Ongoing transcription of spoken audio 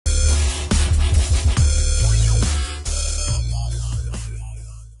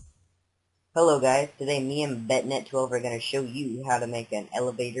Hello guys, today me and betnet12 are going to show you how to make an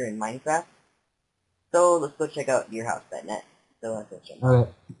elevator in Minecraft. So let's go check out your house, betnet. So let's go check it out.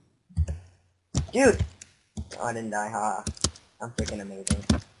 Okay. Dude! Oh, I didn't die, haha. I'm freaking amazing.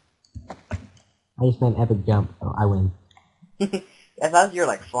 I just made an epic jump, so I win. I thought you were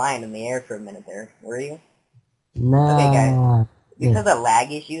like flying in the air for a minute there, were you? Nah. Okay guys, because Yeah. of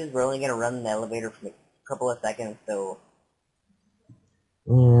lag issues, we're only going to run the elevator for a couple of seconds, so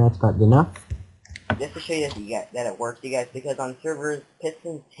Yeah, that's not good enough. just to show you that it works, you guys, because on servers,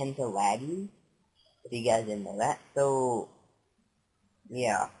 pistons tend to lag you, if you guys didn't know that, so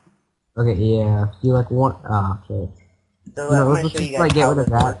yeah. Okay, yeah. Do you like want? Okay. So You know, I'm going to let's show you just guys like get how rid of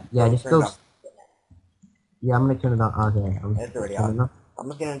this that. works. Yeah, So just turn go. it off. Yeah, I'm gonna turn it on. Okay, I'm It's already turning off. it on. I'm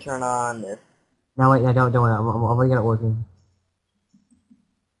just going to turn on this. No, wait, no, don't. I'm already got it working.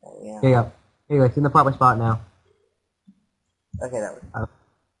 Yeah. Here you go. Here you go. It's in the proper spot now. Okay, that works. Oh.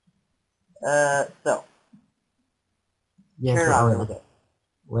 So Yeah. turn So, it on oh, really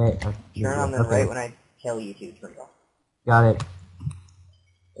wait. quick. Wait. Turn on then Okay. right when I tell you to turn it off. Got it.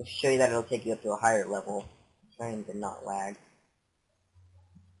 It'll show you that it'll take you up to a higher level, trying to not lag.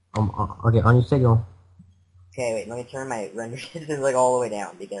 Okay. On your signal. Okay, wait. Let me turn my render distance like all the way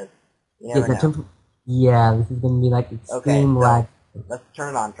down because you Yeah. never know. Yeah. This is gonna be like Okay, extreme lag. so let's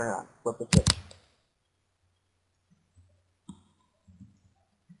turn it on. Turn it on. Flip the switch.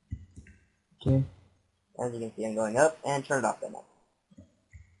 Okay. As you can see, I'm going up and turn it off then.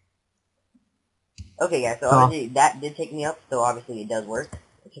 Okay, guys. So Off. obviously that did take me up. So obviously it does work.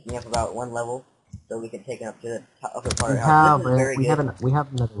 It took me up about one level, so we can take it up to the upper part of the house. This is very good. We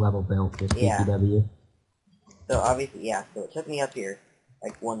have another level built with Yeah. BTW. So obviously, yeah. So it took me up here,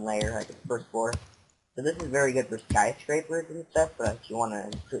 like one layer, like the first floor. So this is very good for skyscrapers and stuff. But if you want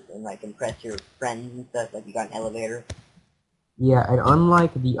to impress your friends and stuff, like you got an elevator. Yeah, and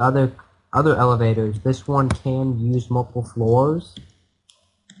unlike the other elevators, this one can use multiple floors.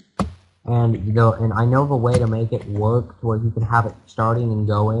 And I know the way to make it work to where you can have it starting and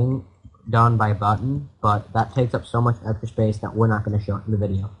going done by button, but that takes up so much extra space that we're not going to show it in the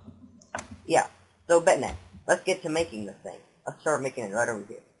video. Yeah. So betnet, let's get to making this thing. Let's start making it right over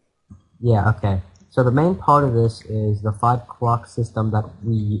here. Yeah, okay. So the main part of this is the 5 clock system that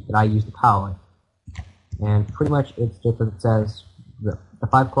I use to power it. And pretty much it's just as it says, the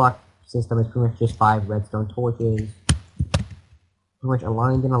 5 clock system is pretty much just 5 redstone torches, pretty much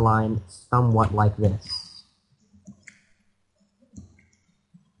aligned in a line somewhat like this.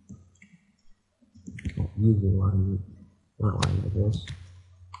 Usually not like this.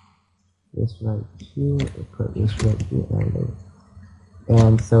 This right here, put this right here,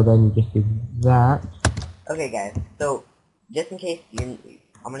 and so then you just do that. Okay, guys. So just in case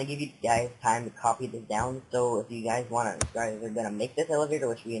I'm gonna give you guys time to copy this down. So if you guys are gonna make this elevator,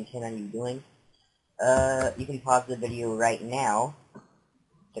 which we intend on you doing, you can pause the video right now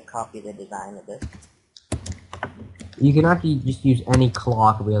to copy the design of this. You can actually just use any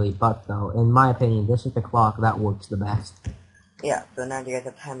clock really, but though, in my opinion, this is the clock that works the best. Yeah, so now you guys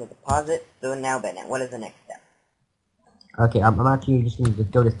have time to pause it. So now, betnet, what is the next step? Okay, I'm actually just going to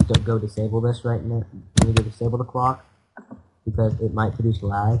go disable this right now. I'm going to disable the clock, because it might produce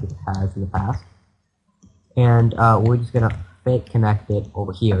lag, it has in the past. And we're just going to fake connect it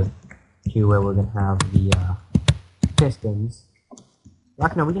over here to where we're going to have the pistons.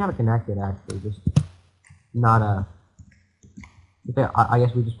 Actually, no, we can have it connected actually, just not a... I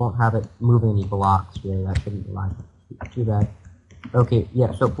guess we just won't have it moving any blocks really, that shouldn't be like too bad. Okay,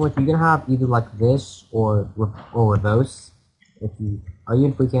 yeah, so you're gonna have either like this or reverse. Are you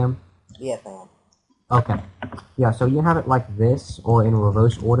in free cam? Yes, I am. Okay. Yeah, so you have it like this or in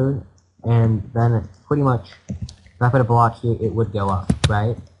reverse order, and then it pretty much, if I put a block here, it would go up,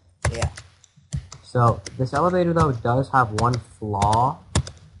 right? Yeah. So this elevator though does have one flaw.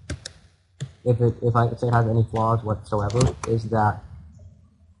 If I could say it has any flaws whatsoever, is that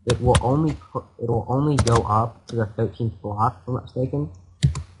it will only go up to the 13th block, if I'm not mistaken.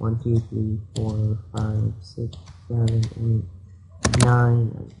 1, 2, 3, 4, 5, 6, 7, 8,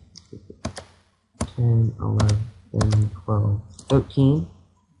 9, 10, 11, 12, 13.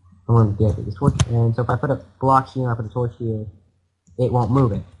 I'm going to get the torch, and so if I put a block here and I put a torch here, it won't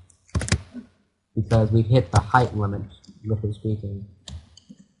move it, because we've hit the height limit, roughly speaking.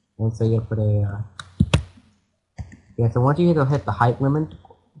 And so you'll put a yeah. So once you hit the height limit,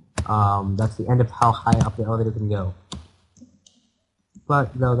 that's the end of how high up the elevator can go.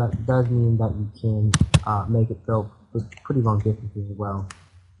 But though that does mean that you can make it go for pretty long distances as well.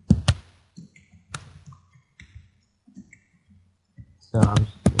 So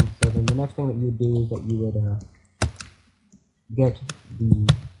then the next thing that you would do is that you would get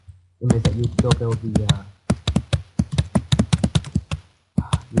the is that you still build the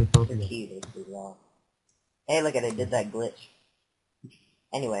you build Your the keys are too low. Hey, look at it, did that glitch.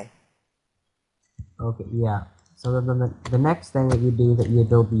 Anyway. okay, yeah. So then the next thing that you do is that you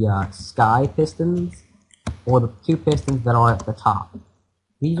build the sky pistons, or the two pistons that are at the top.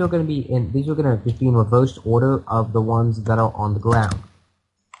 These are going to be just be in reverse order of the ones that are on the ground.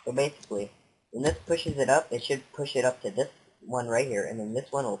 So basically, when this pushes it up, it should push it up to this one right here, and then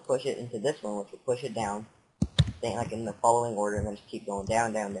this one will push it into this one, which will push it down, saying like in the following order, and then just keep going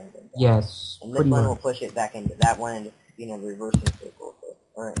down, down, down, down, down. Yes, And this one will push it back into that one, and just, you know, reversing circle, so,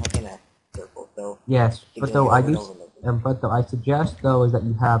 or like in a circle. So yes, but though I suggest though is that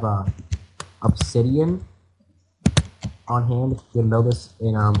you have obsidian on hand if you can build this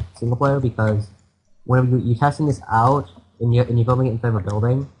in single player, because whenever you're testing this out and you're building it inside of a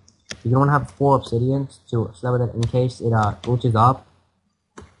building, you're gonna have 4 obsidians so that in case it glitches up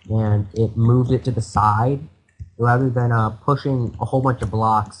and it moves it to the side, rather than pushing a whole bunch of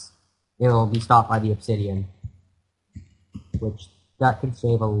blocks, it'll be stopped by the obsidian, which that could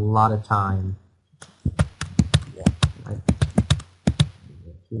save a lot of time. Yeah. Right.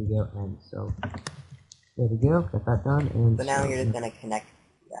 Here we go, and so there we go, got that done, and so now you're just gonna connect,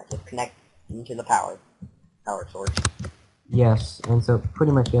 just connect into the power source. Yes, and so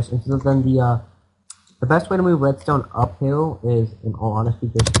pretty much yes, and so then the best way to move redstone uphill is, in all honesty,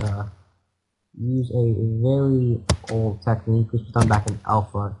 just use a very old technique, which was done back in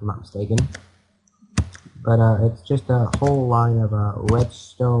Alpha, if I'm not mistaken. But it's just a whole line of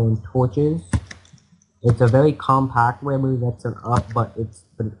redstone torches. It's a very compact way of moving redstone up, but it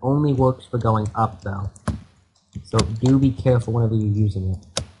only works for going up though. So do be careful whenever you're using it.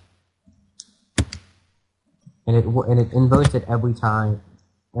 And it inverts it every time.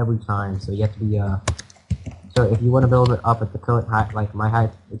 So you have to be so if you want to build it up at the current height, like my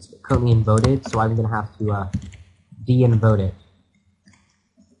height, it's currently inverted, so I'm gonna have to de-invert it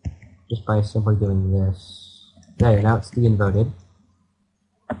just by simply doing this. There, now it's de-inverted.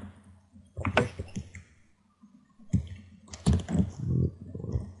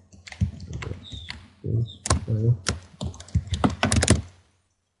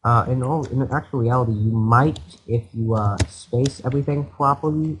 In actual reality, you might, if you space everything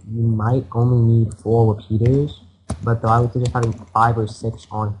properly, you might only need 4 repeaters. But though I would suggest having 5 or 6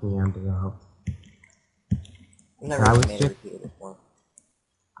 on hand though. I've never made a repeater before.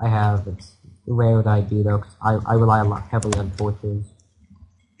 I have. It's rare that I do though, because I rely a lot heavily on torches.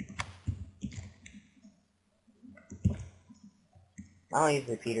 I don't use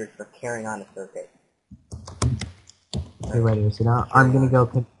repeaters for carrying on a circuit. Okay, ready. So now I'm gonna go,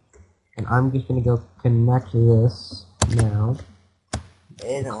 and I'm just gonna go connect this now. It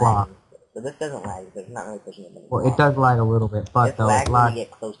isn't lagging, so this doesn't lag because it's not really pushing it. Well, it does lag a little bit, but though it lags when you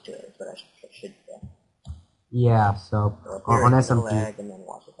get close to it. Is what I should say. Yeah. So on SMP. Lag, and then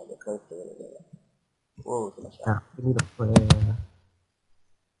watch if I get close to it. Whoa, so much lag. Now, we need to put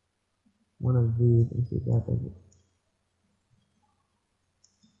one of these and see if that does it.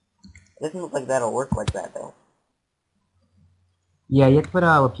 It doesn't look like that'll work like that though. Yeah, you have to put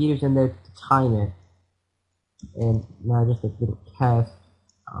repeaters in there to time it. And now just a little test.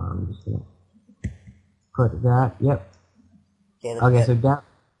 I'm just gonna put that. Yep. Okay, so down.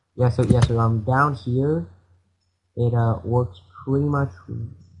 So down here, it works pretty much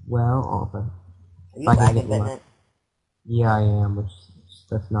well. Are you lagging, betnet? Yeah, I am, which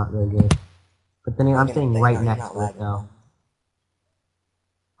that's not very good. But then I'm standing right next to it though.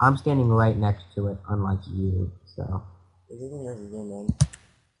 I'm standing right next to it, unlike you. So. Is it in the zoom in?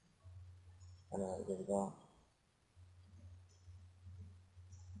 I know, there we go.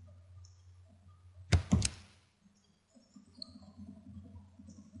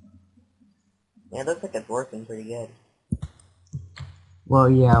 Yeah, it looks like it's working pretty good. Well,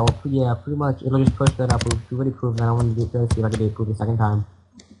 yeah, pretty much. It'll just push that up. We already proved that. I wanted to see if I could do it prove the second time,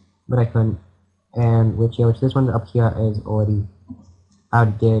 but I couldn't. And which this one up here is already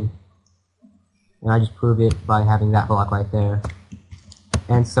outdid. And I just proved it by having that block right there.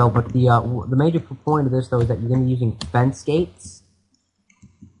 And so, but the major point of this though is that you're going to be using fence gates,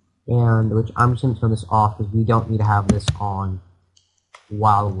 and which I'm just going to turn this off because we don't need to have this on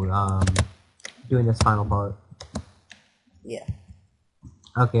while we're doing this final part. Yeah.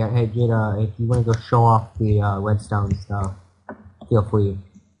 Okay, hey Jada, if you want to go show off the redstone stuff, feel free.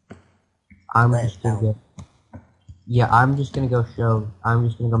 I'm just gonna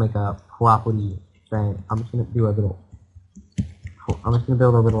go make a property thing. I'm just gonna build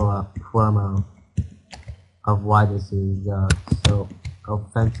a little promo of why this is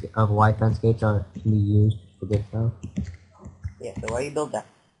why fence gates can be used for good stuff. Yeah, so why you build that?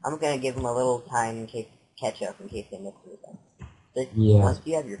 I'm gonna give them a little time in case catch up in case they miss anything. So Yeah. once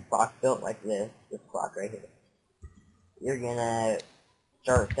you have your clock built like this clock right here, you're gonna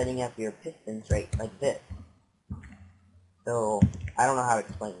start setting up your pistons right like this. So I don't know how to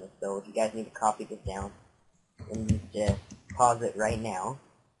explain this. So if you guys need to copy this down, then you just pause it right now,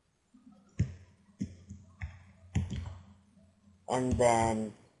 and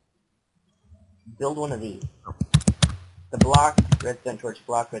then build one of these. The block, redstone torch,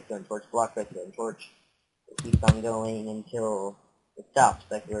 block, redstone torch, block, redstone torch. It keeps on going until it stops.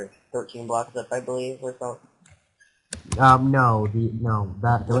 Like we're 13 blocks up, I believe, or so. The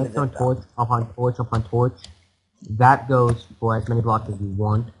redstone torch upon torch, that goes for as many blocks as you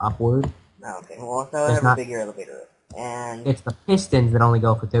want upward. Okay, well, so whatever big your elevator is. And it's the pistons that only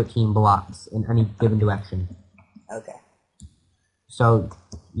go for 13 blocks in any given direction. Okay. So,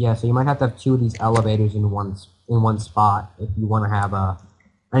 yeah, so you might have to have two of these elevators in one spot if you want to have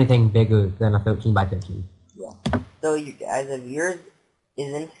anything bigger than a 13 by 13. Yeah. So you guys, if yours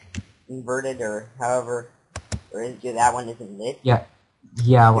isn't inverted or however, or that one isn't lit. Yeah,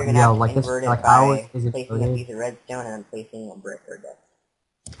 you're gonna have to like this, invert it like by ours is placing inverted. a piece of redstone and then placing a brick or desk.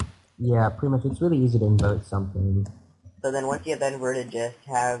 Yeah, pretty much. It's really easy to invert something. So then once you have that inverted, just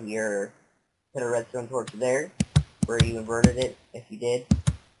have put a redstone torch there, where you inverted it, if you did,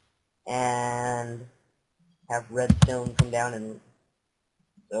 and have redstone come down, and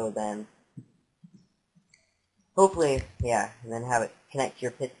so then, hopefully, yeah, and then have it connect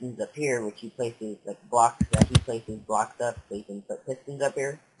your pistons up here, which he places, like blocks that he places blocks up, so you can put pistons up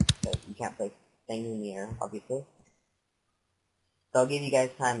here, because you can't place things in the air, obviously. So I'll give you guys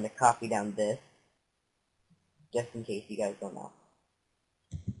time to copy down this, just in case you guys don't know.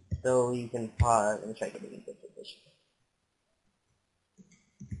 So you can pause, let me try getting in good position.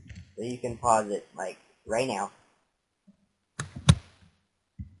 So you can pause it, like, right now.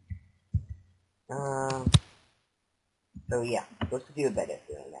 So yeah, what's to do a better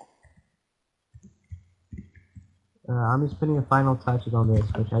doing that? I'm just putting the final touches on this,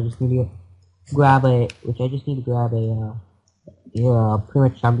 which I just need to grab a, pretty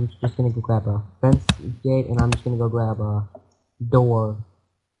much I'm just gonna go grab a fence gate, and I'm just gonna go grab a door.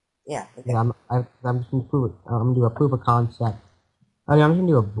 Yeah, okay. Yeah, I'm just gonna prove it. I'm gonna do a proof of concept. Okay, I'm just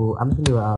gonna do a